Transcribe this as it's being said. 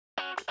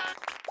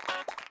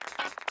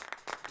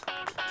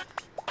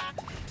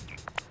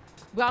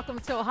Welcome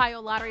to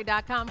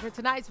OhioLottery.com for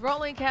tonight's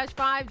Rolling Cash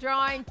 5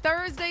 drawing.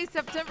 Thursday,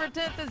 September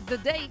 10th is the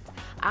date.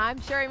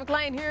 I'm Sherry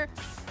McLean here.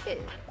 Here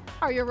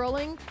are your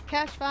Rolling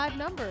Cash 5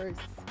 numbers.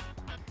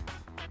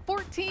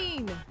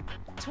 14,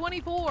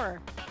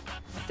 24,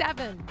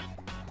 7,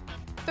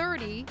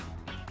 30,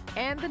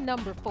 and the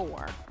number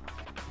 4.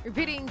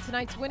 Repeating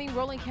tonight's winning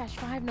Rolling Cash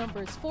 5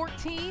 numbers: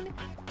 14,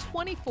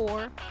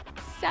 24,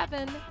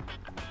 7,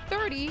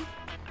 30,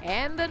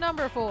 and the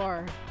number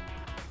 4.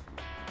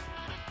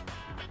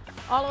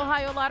 All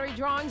Ohio Lottery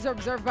drawings are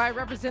observed by a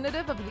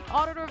representative of the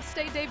Auditor of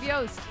State, Dave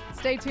Yost.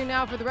 Stay tuned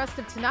now for the rest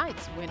of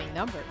tonight's winning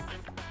numbers.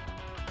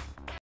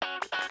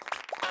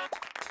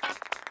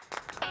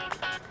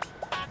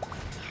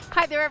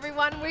 Hi there,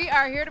 everyone. We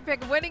are here to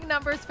pick winning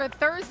numbers for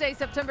Thursday,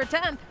 September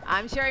 10th.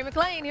 I'm Sherry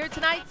McLean, here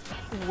tonight's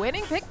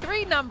winning pick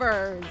 3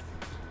 numbers.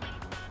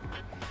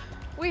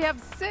 We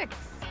have 6,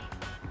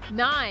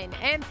 9,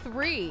 and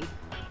 3.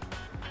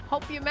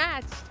 Hope you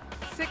matched.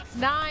 6,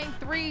 9,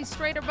 3,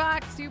 straighter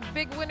box. You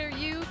big winner,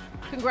 you.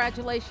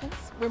 Congratulations.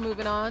 We're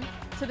moving on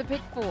to the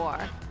pick 4.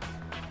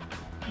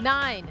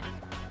 9,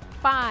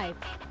 5,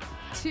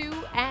 2,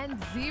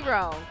 and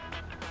 0.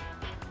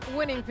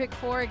 Winning pick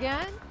 4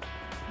 again.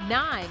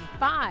 9,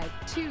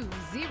 5, 2,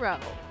 0.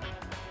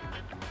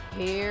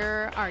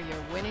 Here are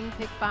your winning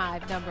pick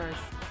 5 numbers: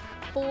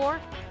 4,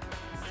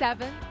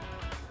 7,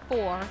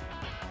 4,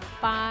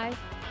 5,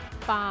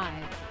 5.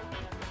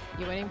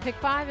 Your winning pick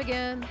 5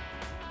 again: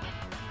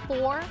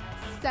 4,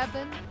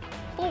 7,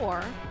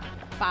 4,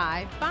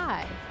 5,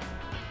 5.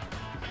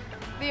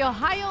 The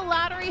Ohio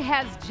Lottery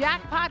has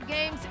jackpot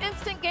games,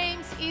 instant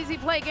games, easy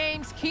play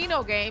games,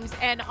 Keno games,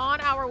 and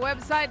on our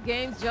website,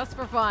 games just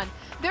for fun.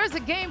 There's a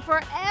game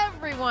for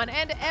everyone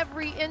and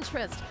every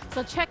interest.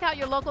 So check out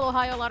your local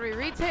Ohio Lottery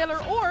retailer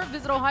or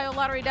visit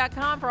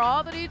OhioLottery.com for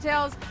all the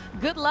details.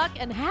 Good luck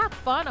and have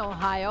fun,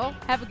 Ohio.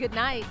 Have a good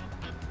night.